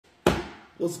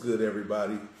What's good,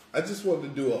 everybody? I just wanted to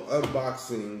do an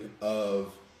unboxing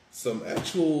of some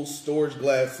actual storage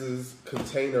glasses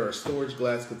or storage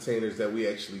glass containers that we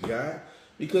actually got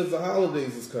because the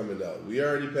holidays is coming up. We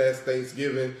already passed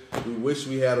Thanksgiving. We wish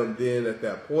we had them then at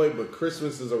that point, but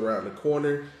Christmas is around the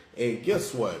corner. And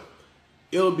guess what?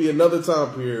 It'll be another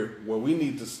time period where we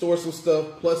need to store some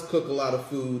stuff, plus cook a lot of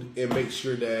food and make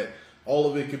sure that all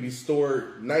of it can be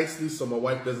stored nicely so my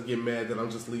wife doesn't get mad that I'm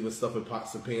just leaving stuff in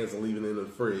pots and pans and leaving it in the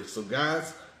fridge. So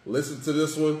guys, listen to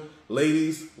this one.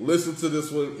 Ladies, listen to this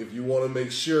one if you want to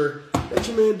make sure that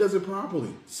your man does it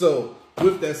properly. So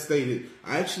with that stated,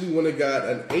 I actually went and got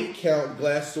an 8-count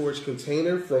glass storage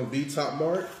container from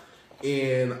Vtopmart.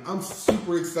 And I'm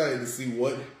super excited to see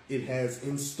what it has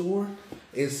in store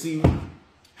and see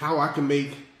how I can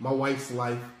make my wife's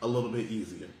life a little bit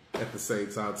easier at the same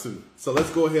time too. So let's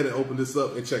go ahead and open this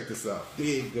up and check this out. There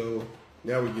you go.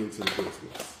 Now we're getting to the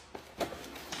business.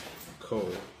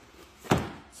 Cool.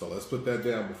 So let's put that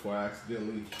down before I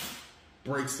accidentally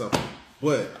break something.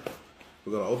 But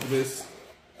we're gonna open this,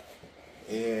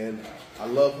 and I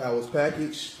love how it's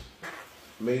packaged.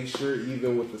 Made sure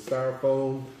even with the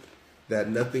styrofoam that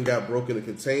nothing got broken in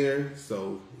the container.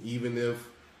 So even if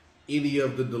any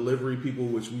of the delivery people,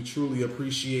 which we truly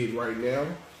appreciate right now,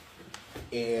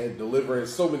 and delivering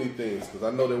so many things, because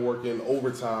I know they're working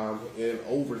overtime and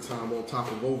overtime on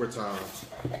top of overtime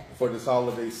for this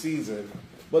holiday season.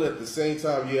 But at the same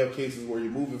time, you have cases where you're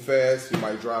moving fast, you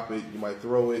might drop it, you might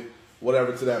throw it,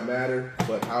 whatever to that matter.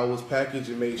 But how it was packaged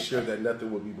and made sure that nothing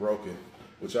would be broken,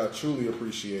 which I truly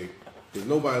appreciate. Because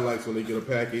nobody likes when they get a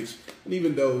package. And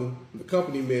even though the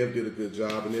company may have did a good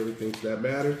job and everything to that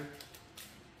matter,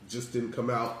 it just didn't come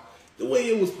out the way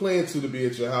it was planned to be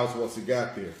at your house once it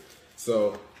got there.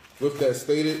 So with that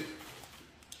stated,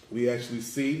 we actually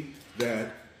see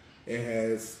that it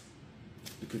has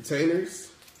the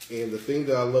containers. And the thing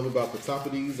that I love about the top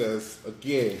of these is,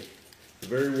 again,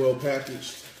 very well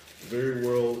packaged, very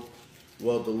well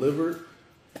delivered.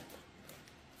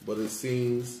 But it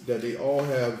seems that they all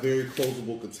have very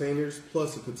closable containers,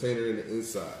 plus a container in the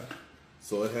inside.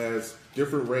 So it has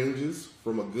different ranges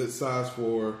from a good size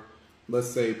for,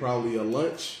 let's say, probably a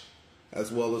lunch, as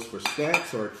well as for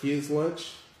snacks or a kid's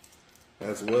lunch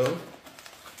as well.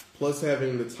 Plus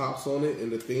having the tops on it, and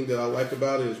the thing that I like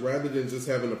about it is rather than just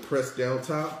having a pressed down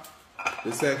top,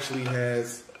 this actually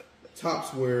has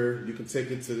tops where you can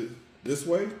take it to this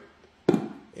way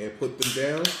and put them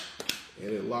down, and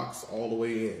it locks all the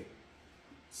way in.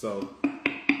 So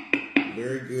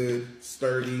very good,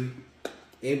 sturdy,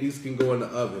 and these can go in the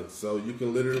oven. So you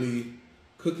can literally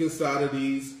cook inside of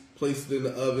these, place it in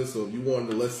the oven. So if you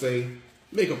wanted to, let's say,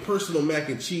 make a personal mac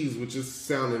and cheese, which is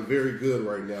sounding very good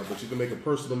right now, but you can make a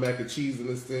personal mac and cheese in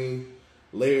this thing,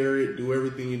 layer it, do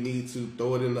everything you need to,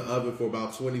 throw it in the oven for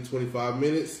about 20-25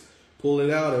 minutes, pull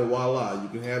it out, and voila, you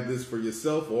can have this for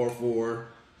yourself or for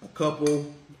a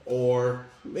couple or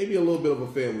maybe a little bit of a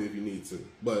family if you need to.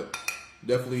 But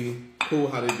definitely cool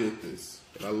how they did this.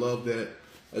 And I love that,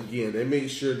 again, they made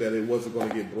sure that it wasn't going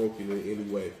to get broken in any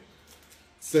way.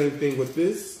 Same thing with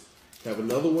this. Have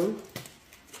another one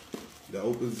that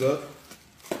opens up,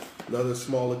 another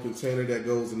smaller container that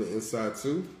goes in the inside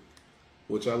too,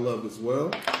 which I love as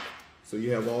well. So you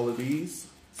have all of these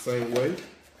same way.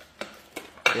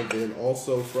 And then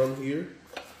also from here,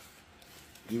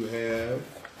 you have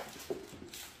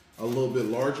a little bit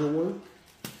larger one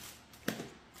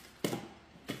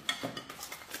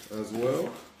as well,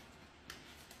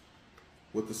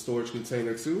 with the storage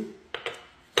container too.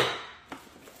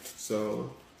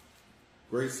 So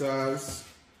great size,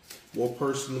 more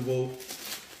personable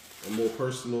and more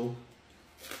personal.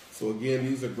 So again,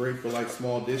 these are great for like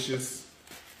small dishes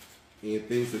and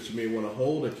things that you may want to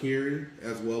hold or carry,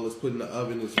 as well as put in the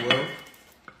oven as well.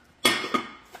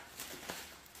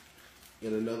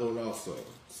 And another one also.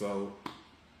 So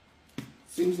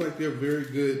seems like they're very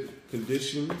good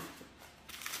condition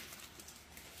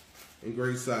and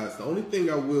great size. The only thing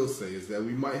I will say is that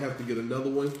we might have to get another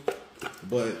one,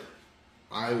 but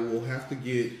I will have to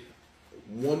get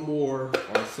one more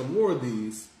or some more of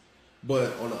these.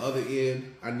 But on the other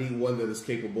end, I need one that is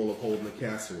capable of holding a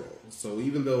casserole. So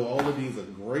even though all of these are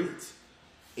great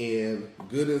and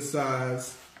good in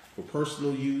size for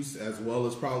personal use, as well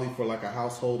as probably for like a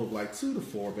household of like 2 to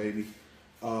 4, maybe,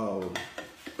 I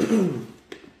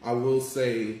will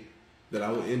say that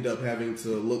I will end up having to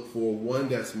look for one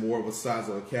that's more of a size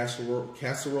of a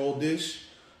casserole dish.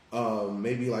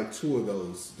 Maybe like 2 of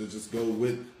those to just go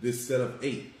with this set of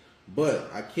 8. But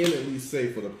I can at least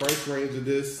say for the price range of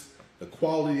this, the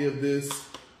quality of this,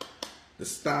 the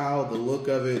style, the look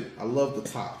of it, I love the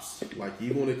tops. Like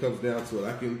even when it comes down to it,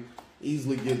 I can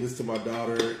easily give this to my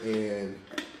daughter and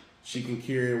she can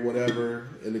carry it, whatever.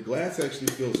 And the glass actually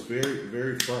feels very,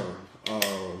 very firm.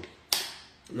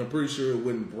 And I'm pretty sure it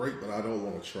wouldn't break, but I don't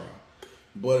want to try.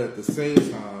 But at the same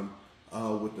time,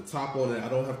 with the top on it, I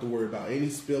don't have to worry about any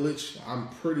spillage. I'm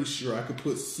pretty sure I could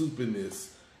put soup in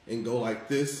this and go like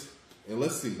this. And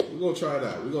let's see, we're gonna try it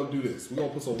out. We're gonna do this. We're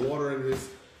gonna put some water in this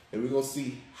and we're gonna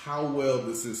see how well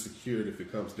this is secured if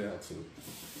it comes down to it.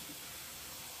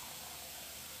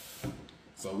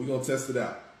 So we're gonna test it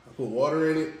out. I put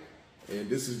water in it, and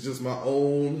this is just my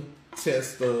own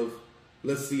test of,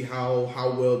 let's see how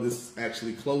well this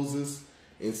actually closes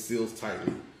and seals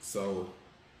tightly. So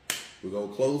we're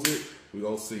gonna close it, we're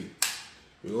gonna see.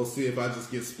 We're gonna see if I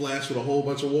just get splashed with a whole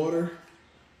bunch of water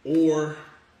or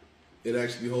it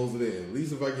actually holds it in. At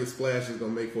least if I get splashed, it's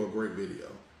gonna make for a great video.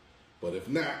 But if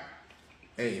not,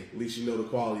 hey, at least you know the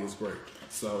quality is great.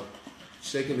 So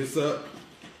shaking this up,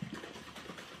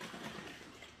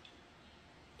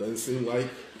 doesn't seem like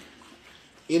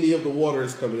any of the water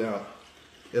is coming out,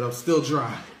 and I'm still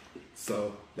dry.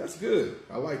 So that's good.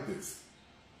 I like this.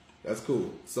 That's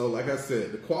cool. So like I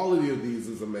said, the quality of these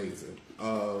is amazing.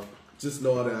 Just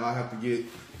know that I have to get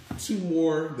 2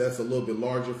 more that's a little bit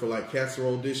larger for like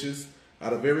casserole dishes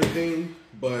out of everything.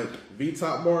 But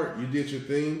Vtopmart, you did your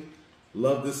thing.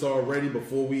 Love this already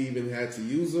before we even had to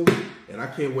use them. And I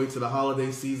can't wait to the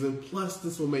holiday season. Plus,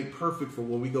 this will make perfect for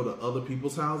when we go to other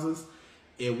people's houses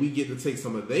and we get to take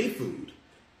some of their food.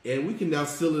 And we can now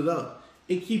seal it up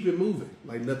and keep it moving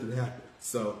like nothing happened.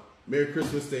 So, Merry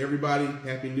Christmas to everybody.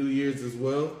 Happy New Year's as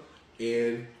well.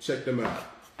 And check them out.